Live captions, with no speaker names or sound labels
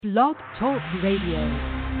Blog Talk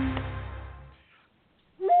Radio.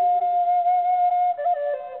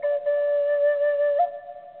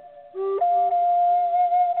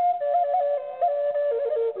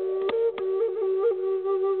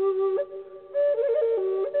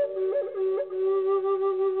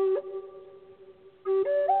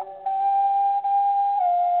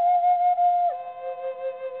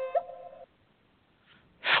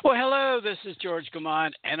 Well, hello, this is George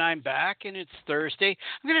Gamond, and I'm back, and it's Thursday.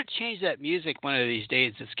 I'm going to change that music one of these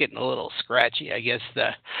days. It's getting a little scratchy. I guess the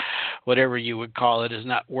whatever you would call it is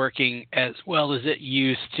not working as well as it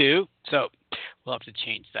used to, so we'll have to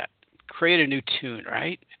change that. Create a new tune,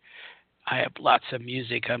 right? I have lots of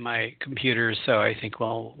music on my computer, so I think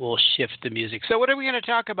we'll shift the music. So what are we going to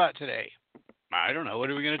talk about today? I don't know. What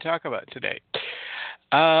are we going to talk about today?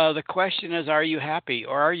 The question is, are you happy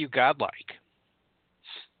or are you godlike?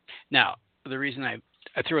 Now, the reason I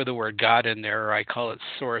throw the word God in there, or I call it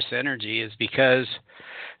source energy, is because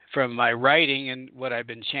from my writing and what I've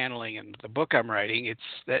been channeling in the book I'm writing, it's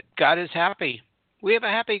that God is happy. We have a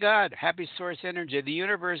happy God, happy source energy. The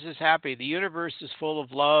universe is happy. The universe is full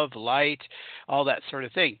of love, light, all that sort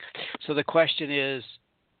of thing. So the question is,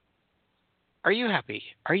 are you happy?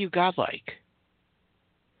 Are you godlike?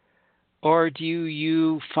 Or do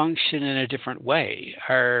you function in a different way?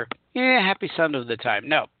 Are happy some of the time?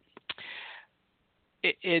 No.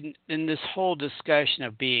 In this whole discussion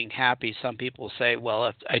of being happy, some people say, well,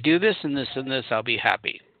 if I do this and this and this, I'll be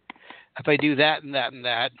happy. If I do that and that and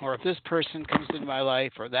that, or if this person comes into my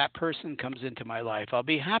life or that person comes into my life, I'll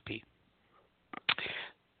be happy.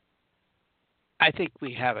 I think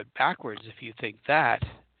we have it backwards if you think that.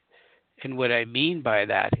 And what I mean by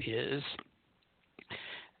that is,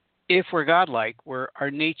 if we're godlike, our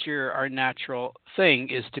nature, our natural thing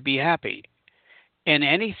is to be happy. And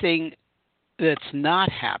anything that's not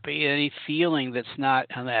happy, any feeling that's not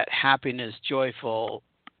on that happiness, joyful,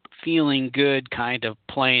 feeling good kind of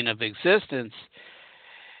plane of existence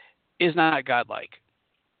is not godlike.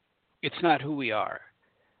 It's not who we are.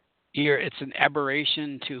 It's an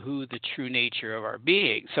aberration to who the true nature of our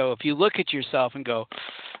being. So if you look at yourself and go,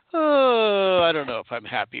 oh, I don't know if I'm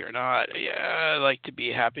happy or not. Yeah, I like to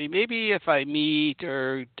be happy. Maybe if I meet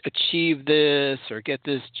or achieve this or get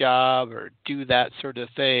this job or do that sort of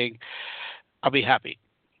thing, I'll be happy.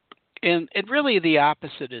 And really the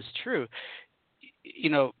opposite is true.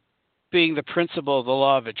 You know, being the principle of the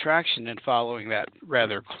law of attraction and following that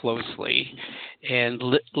rather closely and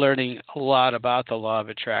learning a lot about the law of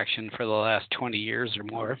attraction for the last 20 years or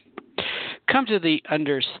more, come to the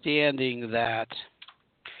understanding that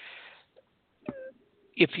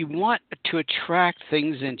if you want to attract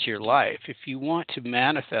things into your life, if you want to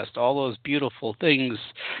manifest all those beautiful things,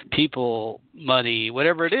 people, money,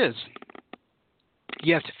 whatever it is,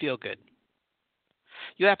 you have to feel good.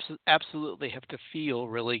 You absolutely have to feel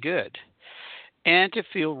really good. And to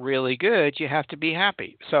feel really good, you have to be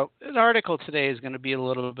happy. So the article today is going to be a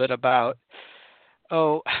little bit about,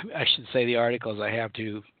 I should say the articles I have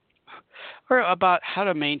to, or about how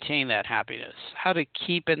to maintain that happiness, how to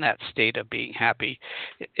keep in that state of being happy.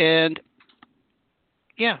 And,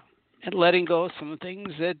 and letting go of some things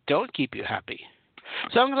that don't keep you happy.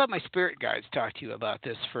 So I'm going to let my spirit guides talk to you about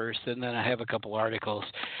this first, and then I have a couple articles.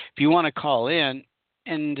 If you want to call in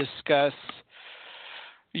and discuss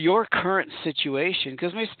your current situation,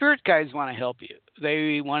 because my spirit guides want to help you.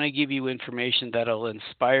 They want to give you information that will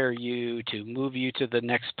inspire you to move you to the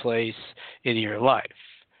next place in your life.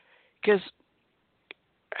 Because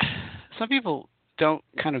some people don't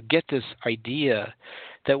kind of get this idea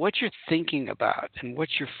that what you're thinking about and what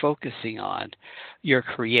you're focusing on, you're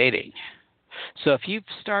creating. So if you've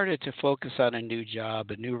started to focus on a new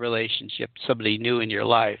job, a new relationship, somebody new in your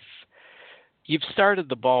life, you've started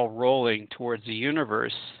the ball rolling towards the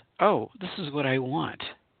universe. Oh, this is what I want.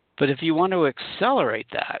 But if you want to accelerate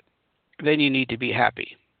that, then you need to be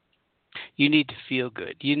happy. You need to feel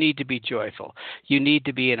good. You need to be joyful. You need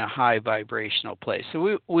to be in a high vibrational place.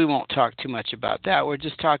 So we won't talk too much about that. We'll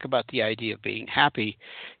just talk about the idea of being happy,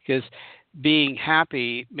 because being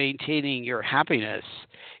happy, maintaining your happiness,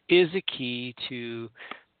 is a key to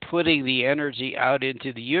putting the energy out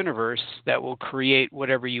into the universe that will create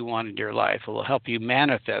whatever you want in your life. It will help you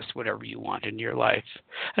manifest whatever you want in your life.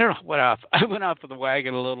 I don't know, I went off of the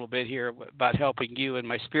wagon a little bit here about helping you and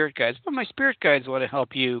my spirit guides, but my spirit guides want to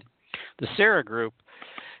help you, the Sarah Group,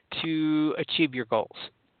 to achieve your goals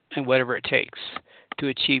and whatever it takes to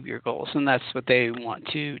achieve your goals. And that's what they want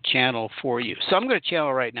to channel for you. So I'm going to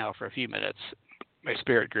channel right now for a few minutes, my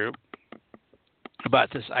spirit group,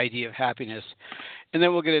 about this idea of happiness. And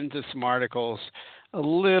then we'll get into some articles, a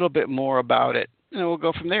little bit more about it, and we'll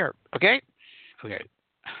go from there. Okay? Okay.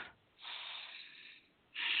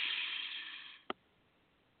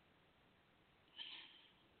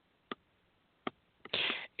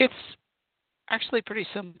 It's actually pretty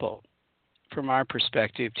simple from our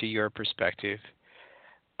perspective to your perspective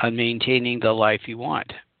on maintaining the life you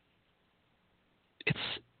want. It's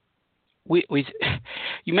we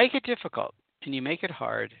you make it difficult and you make it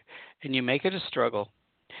hard and you make it a struggle.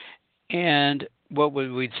 And what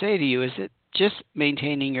we'd say to you is that just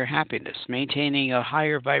maintaining your happiness, maintaining a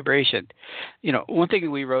higher vibration. One thing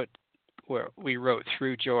we wrote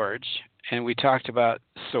through George, and we talked about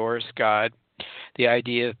Source, God, the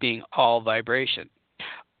idea of being all vibration,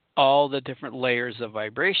 all the different layers of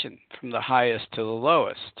vibration from the highest to the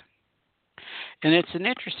lowest. And it's an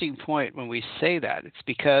interesting point when we say that. It's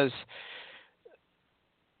because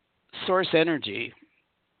Source energy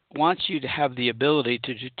wants you to have the ability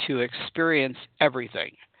to experience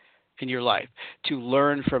everything in your life, to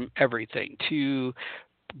learn from everything, to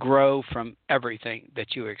grow from everything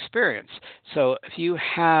that you experience. So if you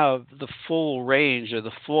have the full range or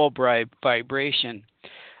the full vibration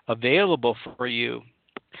available for you,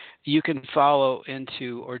 you can follow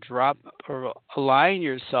into or drop or align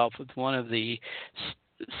yourself with one of the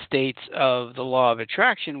states of the law of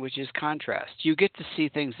attraction, which is contrast. You get to see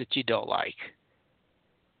things that you don't like.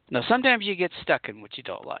 Now, sometimes you get stuck in what you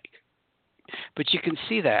don't like, but you can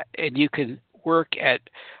see that and you can work at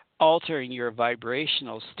altering your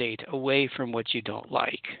vibrational state away from what you don't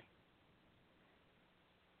like.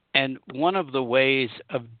 And one of the ways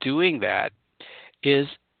of doing that is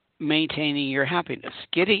maintaining your happiness,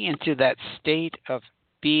 getting into that state of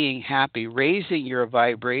being happy, raising your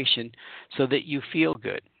vibration so that you feel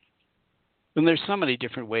good. And there's so many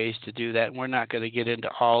different ways to do that, and we're not going to get into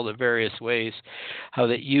all the various ways how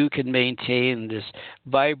that you can maintain this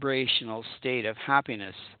vibrational state of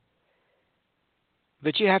happiness.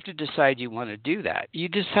 But you have to decide you want to do that. You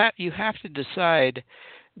have to decide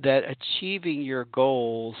that achieving your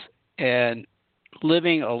goals and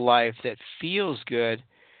living a life that feels good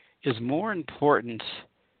is more important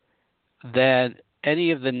than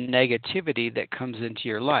any of the negativity that comes into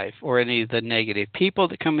your life, or any of the negative people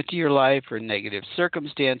that come into your life, or negative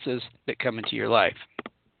circumstances that come into your life.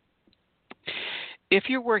 If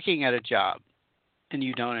you're working at a job and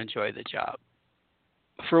you don't enjoy the job,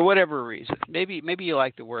 for whatever reason, maybe you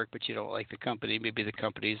like the work but you don't like the company, maybe the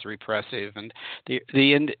company is repressive and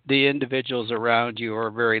the individuals around you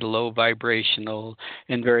are very low vibrational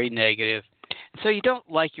and very negative, so you don't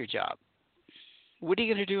like your job, what are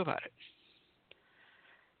you going to do about it?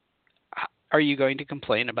 Are you going to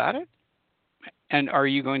complain about it? And are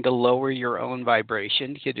you going to lower your own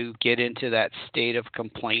vibration to get into that state of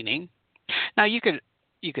complaining? Now, you could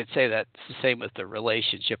say that's the same with the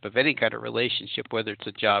relationship, of any kind of relationship, whether it's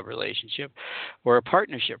a job relationship or a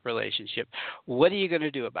partnership relationship. What are you going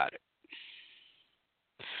to do about it?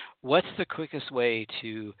 What's the quickest way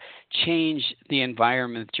to change the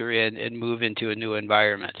environment you're in and move into a new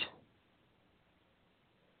environment?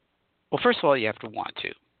 Well, first of all, you have to want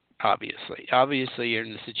to. Obviously, you're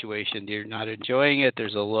in a situation you're not enjoying it.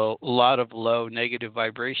 There's a lot of low negative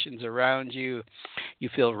vibrations around you. You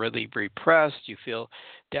feel really repressed. You feel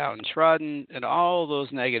downtrodden, and all those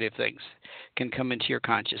negative things can come into your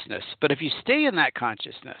consciousness. But if you stay in that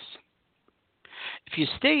consciousness, if you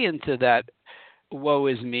stay into that woe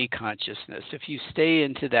is me consciousness, if you stay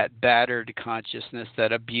into that battered consciousness,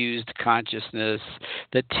 that abused consciousness,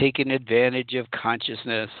 that taken advantage of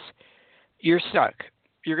consciousness, you're stuck.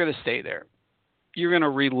 You're going to stay there. You're going to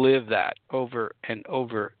relive that over and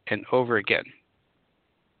over and over again.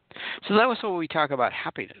 So that was what we talk about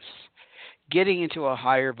happiness. Getting into a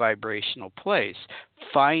higher vibrational place.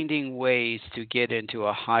 Finding ways to get into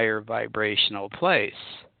a higher vibrational place.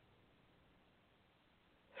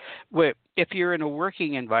 If you're in a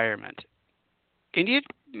working environment, and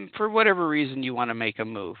for whatever reason you want to make a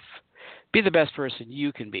move, be the best person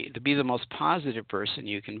you can be, to be the most positive person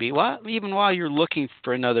you can be, even while you're looking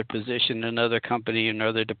for another position, another company,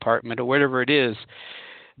 another department, or whatever it is.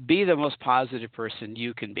 Be the most positive person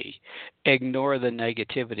you can be. Ignore the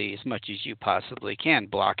negativity as much as you possibly can.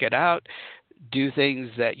 Block it out. Do things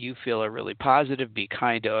that you feel are really positive. Be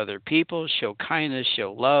kind to other people. Show kindness,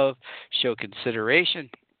 show love, show consideration.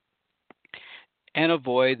 And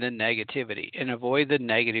avoid the negativity and avoid the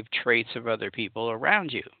negative traits of other people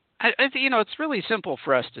around you. It's really simple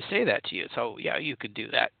for us to say that to you. So, yeah, you could do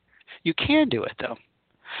that. You can do it, though.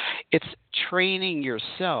 It's training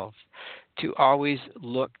yourself to always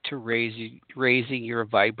look to raising your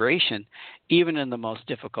vibration, even in the most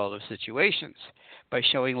difficult of situations, by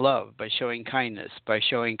showing love, by showing kindness, by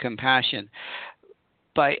showing compassion,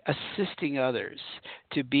 by assisting others,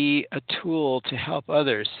 to be a tool to help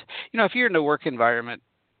others. If you're in a work environment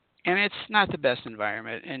And it's not the best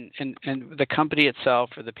environment, and the company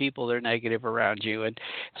itself or the people that are negative around you. And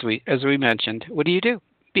as we mentioned, what do?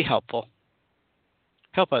 Be helpful.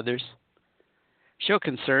 Help others. Show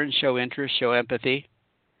concern, show interest, show empathy.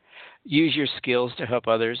 Use your skills to help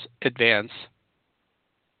others advance.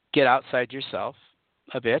 Get outside yourself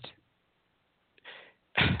a bit.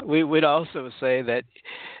 We would also say that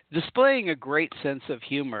displaying a great sense of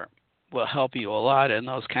humor will help you a lot in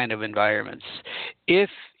those kind of environments. If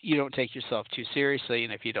you don't take yourself too seriously,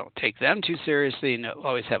 and if you don't take them too seriously, and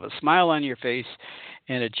always have a smile on your face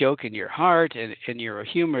and a joke in your heart, and you're a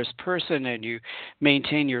humorous person, and you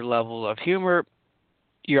maintain your level of humor,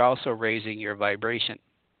 you're also raising your vibration.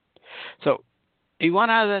 So you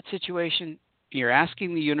want out of that situation, you're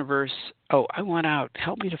asking the universe, oh, I want out.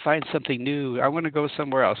 Help me to find something new. I want to go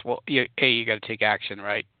somewhere else. Well, you got to take action,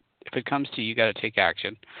 right? If it comes to you, you got to take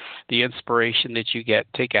action. The inspiration that you get,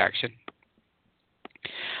 take action.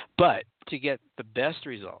 But to get the best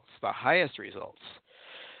results, the highest results,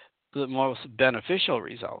 the most beneficial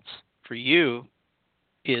results for you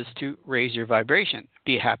is to raise your vibration.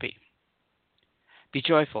 Be happy. Be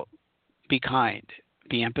joyful. Be kind.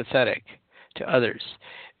 Be empathetic to others.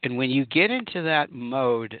 And when you get into that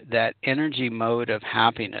mode, that energy mode of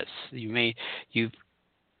happiness, you've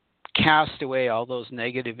cast away all those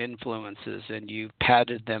negative influences and you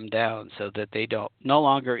patted them down so that they no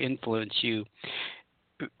longer influence you,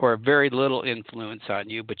 or very little influence on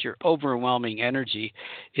you, but your overwhelming energy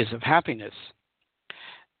is of happiness.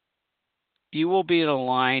 You will be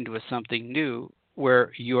aligned with something new,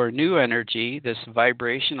 where your new energy, this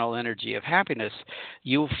vibrational energy of happiness,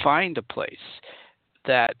 you'll find a place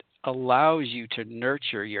that allows you to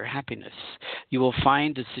nurture your happiness. You will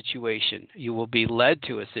find a situation. You will be led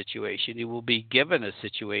to a situation. You will be given a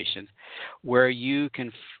situation where you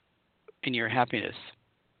can, in your happiness.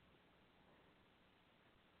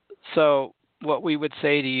 So what we would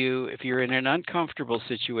say to you, if you're in an uncomfortable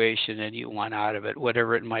situation and you want out of it,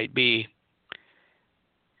 whatever it might be,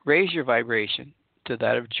 raise your vibration to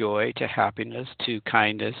that of joy, to happiness, to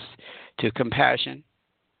kindness, to compassion.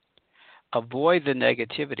 Avoid the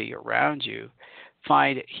negativity around you.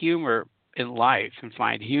 Find humor in life and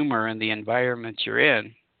find humor in the environment you're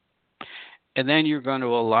in. And then you're going to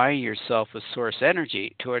align yourself with source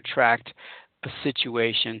energy to attract a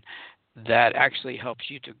situation that actually helps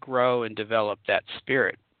you to grow and develop that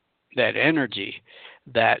spirit, that energy,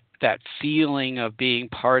 that feeling of being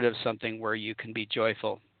part of something where you can be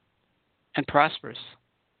joyful and prosperous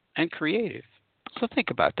and creative. So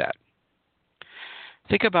think about that.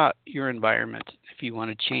 Think about your environment. If you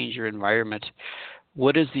want to change your environment,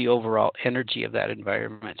 what is the overall energy of that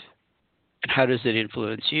environment? And how does it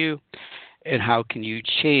influence you? And how can you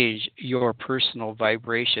change your personal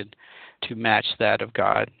vibration to match that of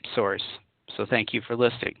God, Source? So thank you for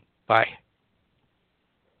listening. Bye.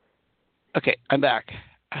 Okay, I'm back.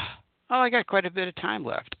 Oh, I got quite a bit of time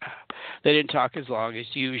left. They didn't talk as long as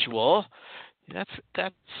usual.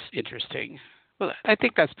 That's interesting. Well, I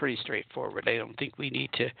think that's pretty straightforward. I don't think we need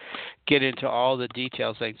to get into all the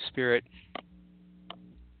details. Like Spirit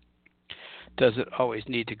doesn't always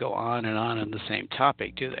need to go on the same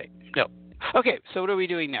topic, do they? No. Okay, so what are we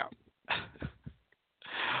doing now?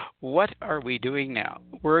 What are we doing now?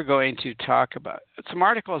 We're going to talk about some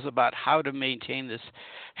articles about how to maintain this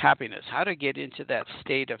happiness, how to get into that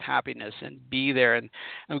state of happiness and be there. And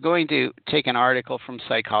I'm going to take an article from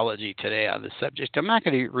Psychology Today on this subject. I'm not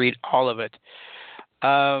going to read all of it.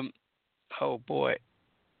 Oh boy,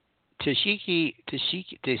 Tashiki is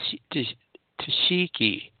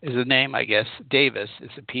the name, I guess. Davis is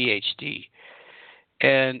a PhD,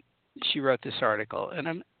 and she wrote this article,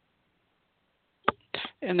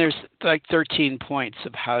 and there's like 13 points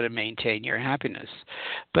of how to maintain your happiness,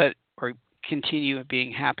 or continue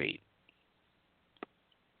being happy.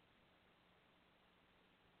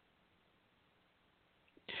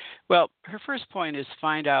 Well, her first point is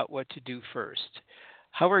find out what to do first.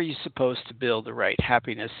 How are you supposed to build the right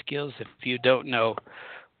happiness skills if you don't know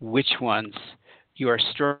which ones you are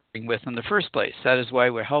struggling with in the first place? That is why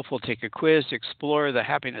we're helpful to take a quiz to explore the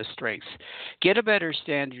happiness strengths. Get a better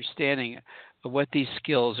understanding of what these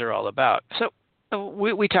skills are all about. So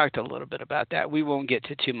we talked a little bit about that. We won't get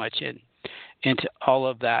to too much into all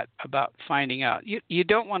of that about finding out. You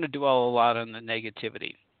don't want to dwell a lot on the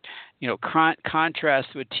negativity. Contrast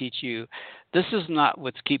would teach you, this is not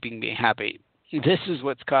what's keeping me happy. This is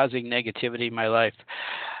what's causing negativity in my life.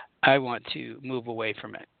 I want to move away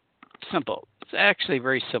from it. Simple. It's actually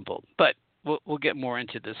very simple, but we'll get more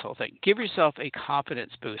into this whole thing. Give yourself a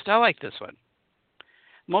confidence boost. I like this one.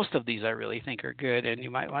 Most of these I really think are good, and you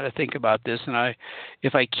might want to think about this. And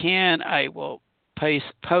if I can, I will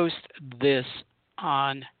post this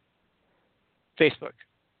on Facebook.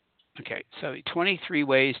 Okay, so 23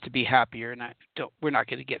 ways to be happier, and we're not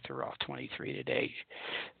going to get through all 23 today.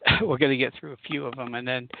 We're going to get through a few of them, and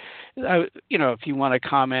then, if you want to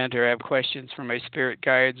comment or have questions from my spirit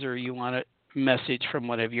guides, or you want a message from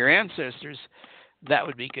one of your ancestors, that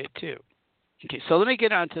would be good too. Okay, so let me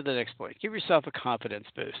get on to the next point. Give yourself a confidence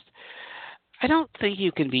boost. I don't think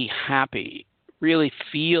you can be happy, really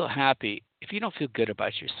feel happy, if you don't feel good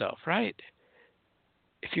about yourself, right?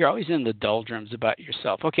 If you're always in the doldrums about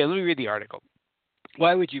yourself. Okay, let me read the article.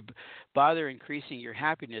 Why would you bother increasing your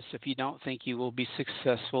happiness if you don't think you will be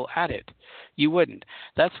successful at it? You wouldn't.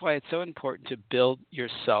 That's why it's so important to build your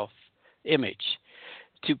self-image,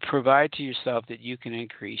 to provide to yourself that you can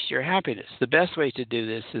increase your happiness. The best way to do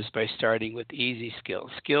this is by starting with easy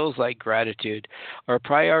skills. Skills like gratitude or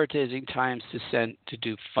prioritizing times to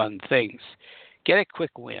do fun things. Get a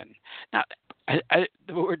quick win. Now,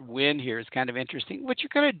 the word win here is kind of interesting. What you're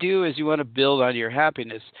going to do is you want to build on your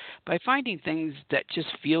happiness by finding things that just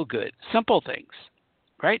feel good. Simple things,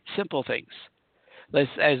 right? Simple things.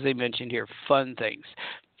 As they mentioned here, fun things.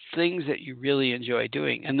 Things that you really enjoy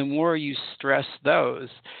doing. And the more you stress those,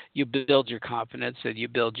 you build your confidence and you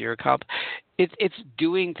build your It's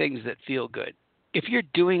doing things that feel good. If you're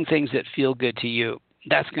doing things that feel good to you,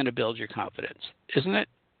 that's going to build your confidence, isn't it?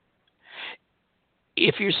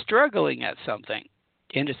 If you're struggling at something,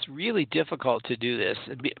 and it's really difficult to do this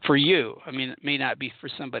for you, I mean, it may not be for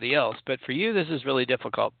somebody else, but for you, this is really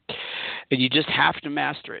difficult, and you just have to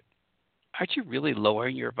master it. Aren't you really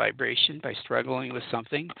lowering your vibration by struggling with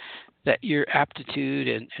something that your aptitude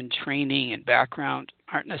and training and background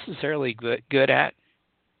aren't necessarily good at?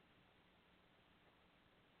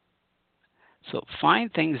 So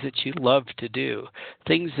find things that you love to do,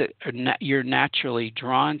 things that you're naturally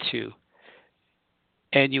drawn to,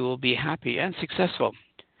 and you will be happy and successful.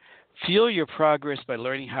 Fuel your progress by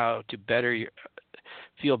learning how to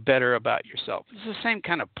feel better about yourself. It's the same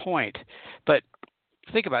kind of point, but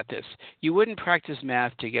think about this. You wouldn't practice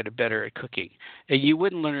math to get better at cooking, and you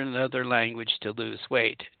wouldn't learn another language to lose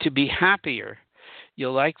weight. To be happier,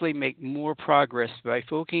 you'll likely make more progress by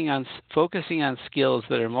focusing on skills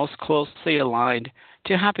that are most closely aligned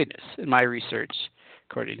to happiness. In my research,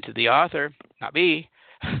 according to the author, not me,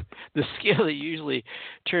 the skill that usually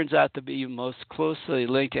turns out to be most closely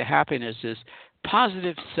linked to happiness is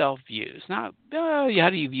positive self-views. Now, how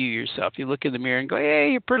do you view yourself? You look in the mirror and go,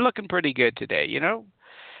 hey, you're looking pretty good today,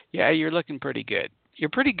 Yeah, you're looking pretty good.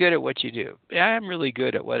 You're pretty good at what you do. Yeah, I'm really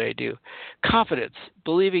good at what I do. Confidence,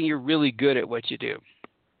 believing you're really good at what you do.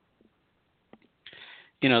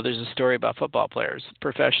 There's a story about football players,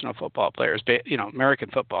 professional football players,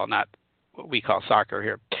 American football, not what we call soccer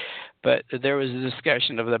here. But there was a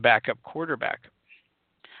discussion of the backup quarterback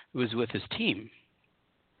who was with his team.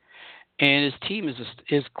 And his team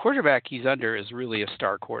his quarterback he's under is really a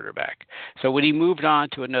star quarterback. So when he moved on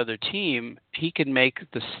to another team, he could make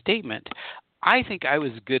the statement, I think I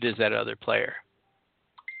was good as that other player.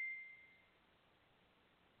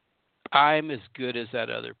 I'm as good as that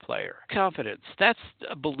other player. Confidence, that's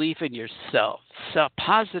a belief in yourself,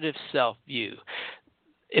 positive self-view.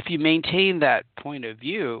 If you maintain that point of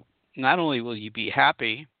view, not only will you be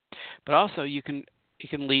happy, but also you can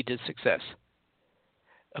lead to success.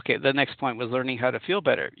 Okay, the next point was learning how to feel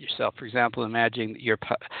better yourself. For example, imagining your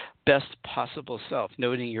best possible self,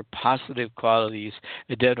 noting your positive qualities,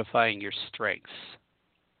 identifying your strengths.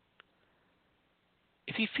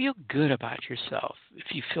 If you feel good about yourself,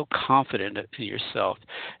 if you feel confident in yourself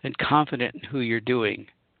and confident in who you're doing,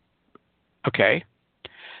 okay,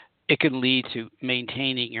 it can lead to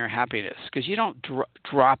maintaining your happiness because you don't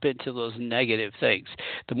drop into those negative things.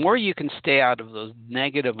 The more you can stay out of those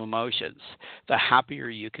negative emotions, the happier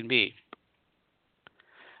you can be.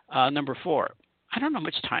 Number 4, I don't know how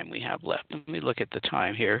much time we have left. Let me look at the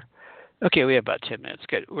time here. Okay, we have about 10 minutes.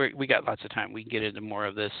 Good. We got lots of time. We can get into more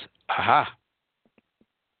of this. Aha.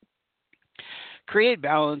 Create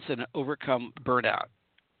balance and overcome burnout.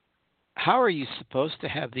 How are you supposed to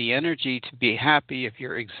have the energy to be happy if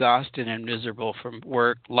you're exhausted and miserable from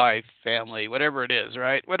work, life, family, whatever it is,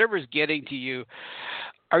 right? Whatever's getting to you,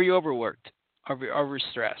 are you overworked? Are you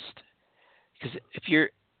overstressed? Because if you're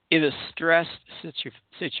in a stressed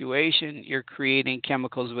situation, you're creating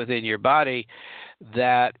chemicals within your body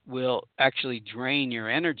that will actually drain your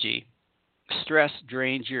energy. Stress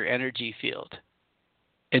drains your energy field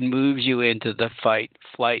and moves you into the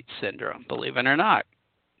fight-flight syndrome, believe it or not.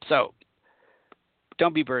 So,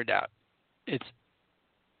 don't be burned out. It's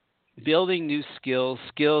building new skills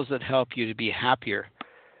that help you to be happier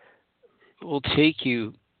will take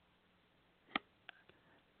you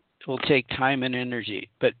It will take time and energy.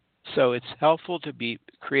 But so it's helpful to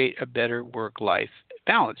create a better work-life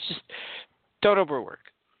balance. Just don't overwork.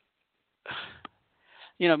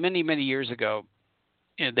 Many, many years ago,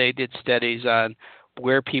 they did studies on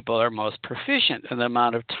where people are most proficient and the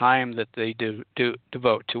amount of time that they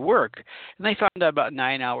devote to work. And they found that about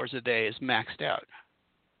 9 hours a day is maxed out.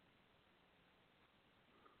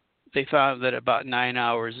 They found that about 9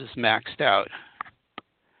 hours is maxed out.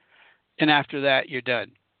 And after that, you're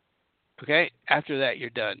done. Okay? After that,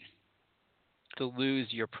 you're done. To lose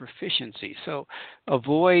your proficiency. So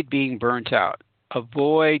avoid being burnt out.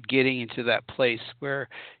 Avoid getting into that place where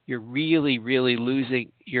you're really, really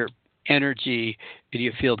losing your energy and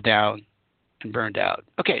you feel down and burned out.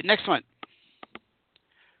 Okay, next one.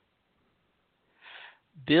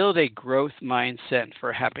 Build a growth mindset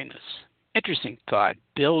for happiness. Interesting thought.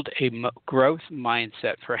 Build a growth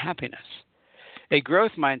mindset for happiness. A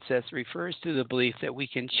growth mindset refers to the belief that we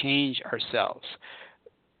can change ourselves.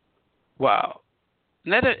 Wow.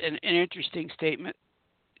 Isn't that an interesting statement?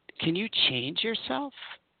 Can you change yourself?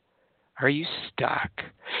 Are you stuck?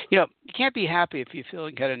 You can't be happy if you're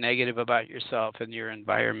feeling kind of negative about yourself and your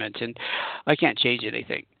environment, and I can't change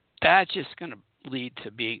anything. That's just going to lead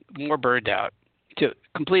to being more burned out, to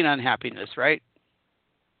complete unhappiness, right?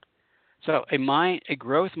 So a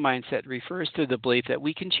growth mindset refers to the belief that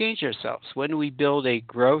we can change ourselves. When we build a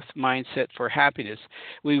growth mindset for happiness,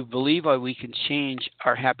 we believe that we can change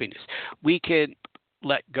our happiness. We can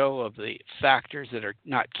let go of the factors that are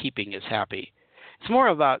not keeping us happy. It's more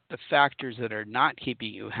about the factors that are not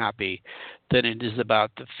keeping you happy than it is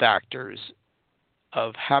about the factors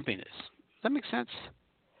of happiness. Does that make sense?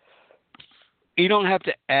 You don't have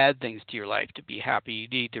to add things to your life to be happy. You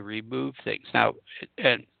need to remove things. Now,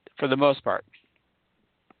 and for the most part,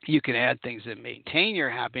 you can add things that maintain your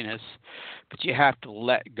happiness, but you have to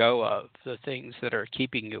let go of the things that are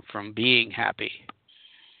keeping you from being happy.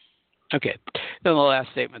 Okay. Then the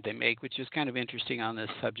last statement they make, which is kind of interesting on this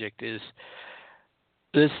subject, is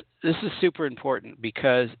this is super important,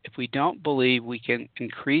 because if we don't believe we can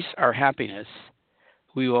increase our happiness,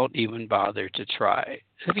 we won't even bother to try.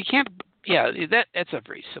 If you can't, that's a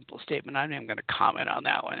very simple statement. I'm not even going to comment on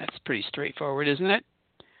that one. It's pretty straightforward, isn't it?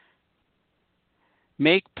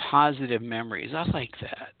 Make positive memories. I like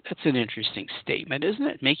that. That's an interesting statement, isn't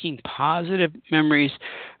it? Making positive memories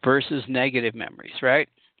versus negative memories, right?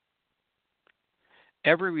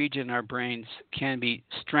 Every region in our brains can be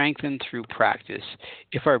strengthened through practice.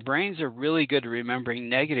 If our brains are really good at remembering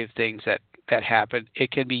negative things that happen, it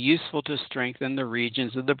can be useful to strengthen the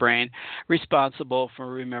regions of the brain responsible for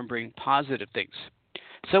remembering positive things.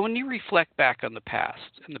 So when you reflect back on the past,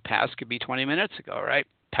 and the past could be 20 minutes ago, right?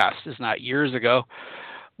 Past is not years ago.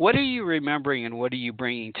 What are you remembering and what are you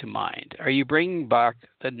bringing to mind? Are you bringing back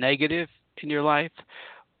the negative in your life?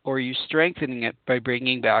 Or are you strengthening it by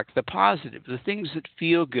bringing back the positive, the things that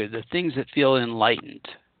feel good, the things that feel enlightened?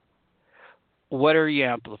 What are you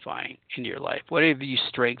amplifying in your life? What are you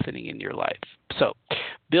strengthening in your life? So,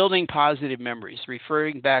 building positive memories,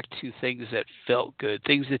 referring back to things that felt good,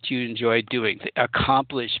 things that you enjoyed doing,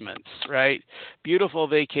 accomplishments, right? Beautiful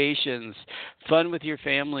vacations, fun with your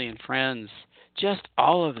family and friends, just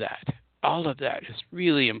all of that. All of that is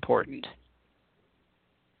really important.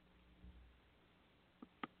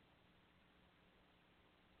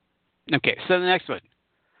 Okay, so the next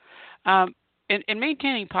one. In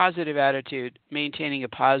maintaining positive attitude, maintaining a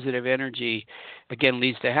positive energy, again,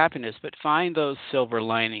 leads to happiness, but find those silver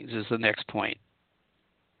linings is the next point.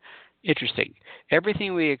 Interesting.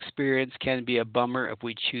 Everything we experience can be a bummer if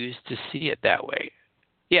we choose to see it that way.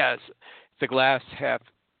 Yes, the glass half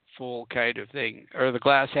full kind of thing, or the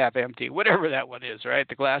glass half empty, whatever that one is, right?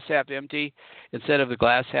 The glass half empty instead of the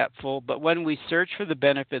glass half full. But when we search for the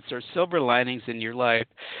benefits or silver linings in your life,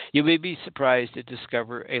 you may be surprised to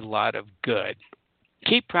discover a lot of good.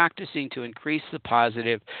 Keep practicing to increase the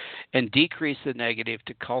positive and decrease the negative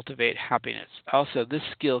to cultivate happiness. Also, this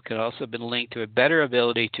skill can also be linked to a better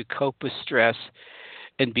ability to cope with stress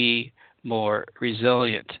and be more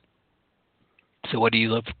resilient. So what do you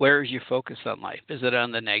look? Where is your focus on life? Is it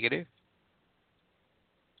on the negative?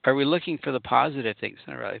 Are we looking for the positive things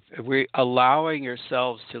in our life? Are we allowing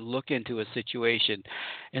yourselves to look into a situation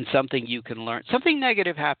and something you can learn? Something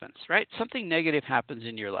negative happens, right? Something negative happens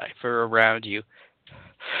in your life or around you.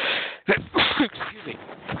 Excuse me.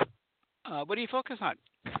 What do you focus on?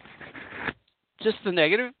 Just the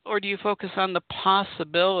negative, or do you focus on the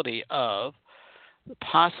possibility of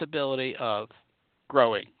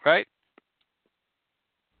growing, right?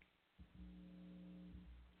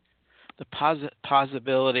 Oh,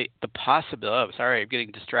 sorry, I'm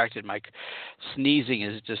getting distracted. My sneezing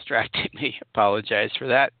is distracting me. Apologize for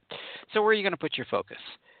that. So where are you going to put your focus?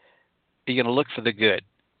 Are you going to look for the good?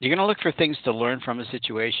 You're going to look for things to learn from a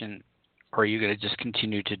situation, or are you going to just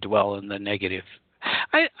continue to dwell in the negative?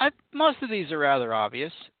 Most of these are rather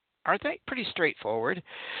obvious, aren't they? Pretty straightforward,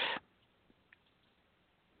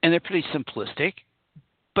 and they're pretty simplistic.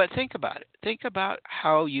 But think about it. Think about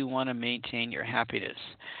how you want to maintain your happiness.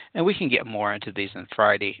 And we can get more into these on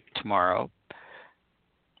Friday tomorrow.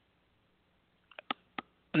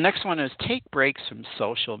 The next one is take breaks from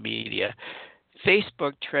social media.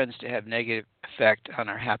 Facebook trends to have negative effect on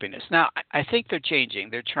our happiness. Now, I think they're changing.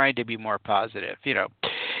 They're trying to be more positive.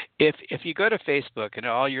 If you go to Facebook and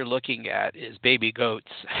all you're looking at is baby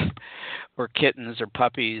goats or kittens or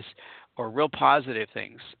puppies or real positive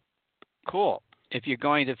things, cool. If you're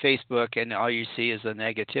going to Facebook and all you see is the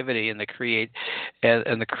negativity and the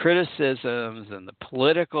criticisms and the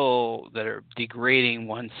political that are degrading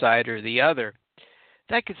one side or the other,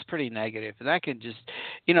 that gets pretty negative. And that can just,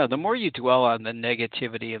 the more you dwell on the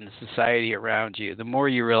negativity in the society around you, the more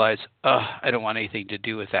you realize, I don't want anything to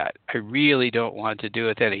do with that. I really don't want to do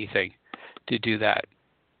with anything to do that.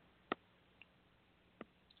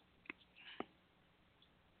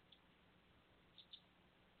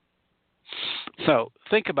 So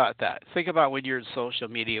think about that. Think about when you're in social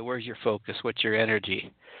media, where's your focus? What's your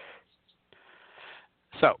energy?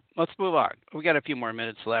 So let's move on. We got a few more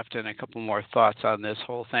minutes left and a couple more thoughts on this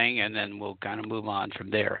whole thing, and then we'll kind of move on from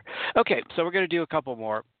there. Okay, so we're going to do a couple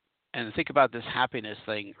more and think about this happiness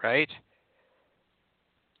thing, right?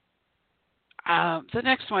 The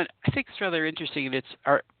next one I think is rather interesting, and it's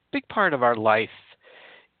our big part of our life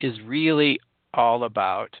is really all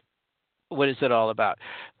about what is it all about?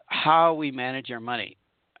 How we manage our money.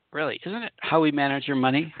 Really, isn't it how we manage our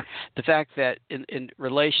money? The fact that in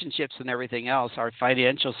relationships and everything else, our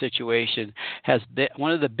financial situation has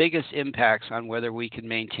one of the biggest impacts on whether we can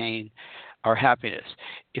maintain our happiness.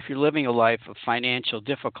 If you're living a life of financial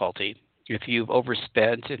difficulty, if you've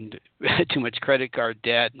overspent and too much credit card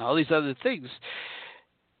debt and all these other things.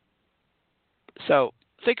 So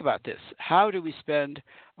think about this. How do we spend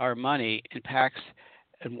our money impacts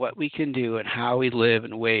and what we can do and how we live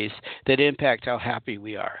in ways that impact how happy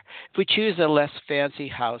we are. If we choose a less fancy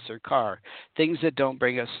house or car, things that don't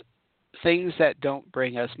bring us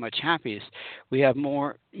much happiness, we have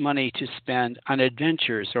more money to spend on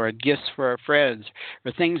adventures or on gifts for our friends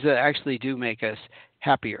or things that actually do make us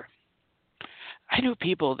happier. I knew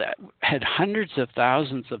people that had hundreds of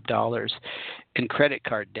thousands of dollars in credit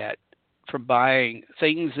card debt from buying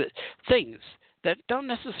things that don't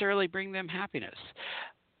necessarily bring them happiness.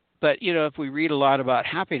 But, if we read a lot about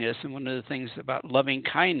happiness, and one of the things about loving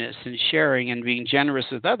kindness and sharing and being generous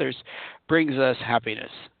with others brings us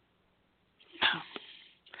happiness.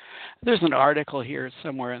 There's an article here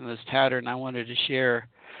somewhere in this pattern I wanted to share.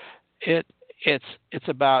 It's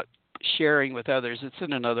about sharing with others. It's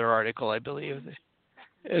in another article, I believe.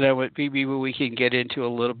 And maybe we can get into a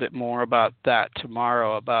little bit more about that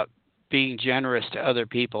tomorrow, about being generous to other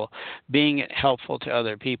people, being helpful to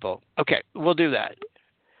other people. Okay, we'll do that.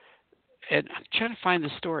 And I'm trying to find the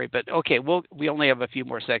story, but okay, we only have a few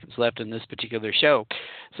more seconds left in this particular show.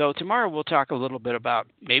 So tomorrow we'll talk a little bit about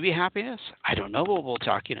maybe happiness. I don't know what we'll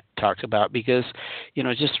talk about because,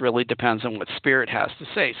 it just really depends on what Spirit has to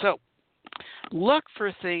say. So look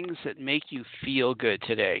for things that make you feel good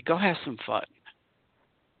today. Go have some fun.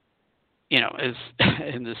 As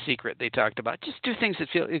in The Secret they talked about, just do things that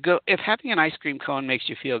feel good. If having an ice cream cone makes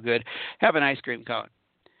you feel good, have an ice cream cone.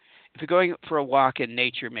 If you're going for a walk in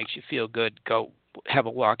nature makes you feel good, go have a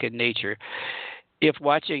walk in nature. If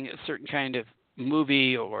watching a certain kind of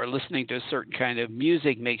movie or listening to a certain kind of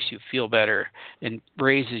music makes you feel better and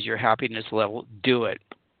raises your happiness level, do it.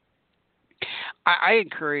 I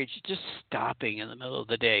encourage just stopping in the middle of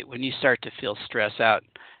the day when you start to feel stress out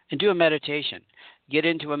and do a meditation. Get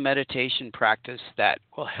into a meditation practice that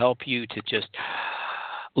will help you to just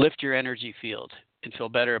lift your energy field and feel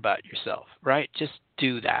better about yourself, right? Just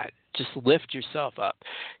do that. Just lift yourself up.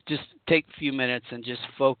 Just take a few minutes and just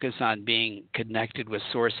focus on being connected with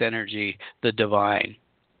source energy, the divine.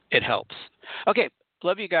 It helps. Okay,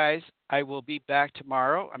 love you guys. I will be back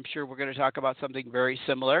tomorrow. I'm sure we're going to talk about something very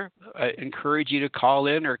similar. I encourage you to call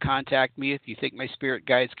in or contact me if you think my spirit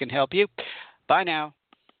guides can help you. Bye now.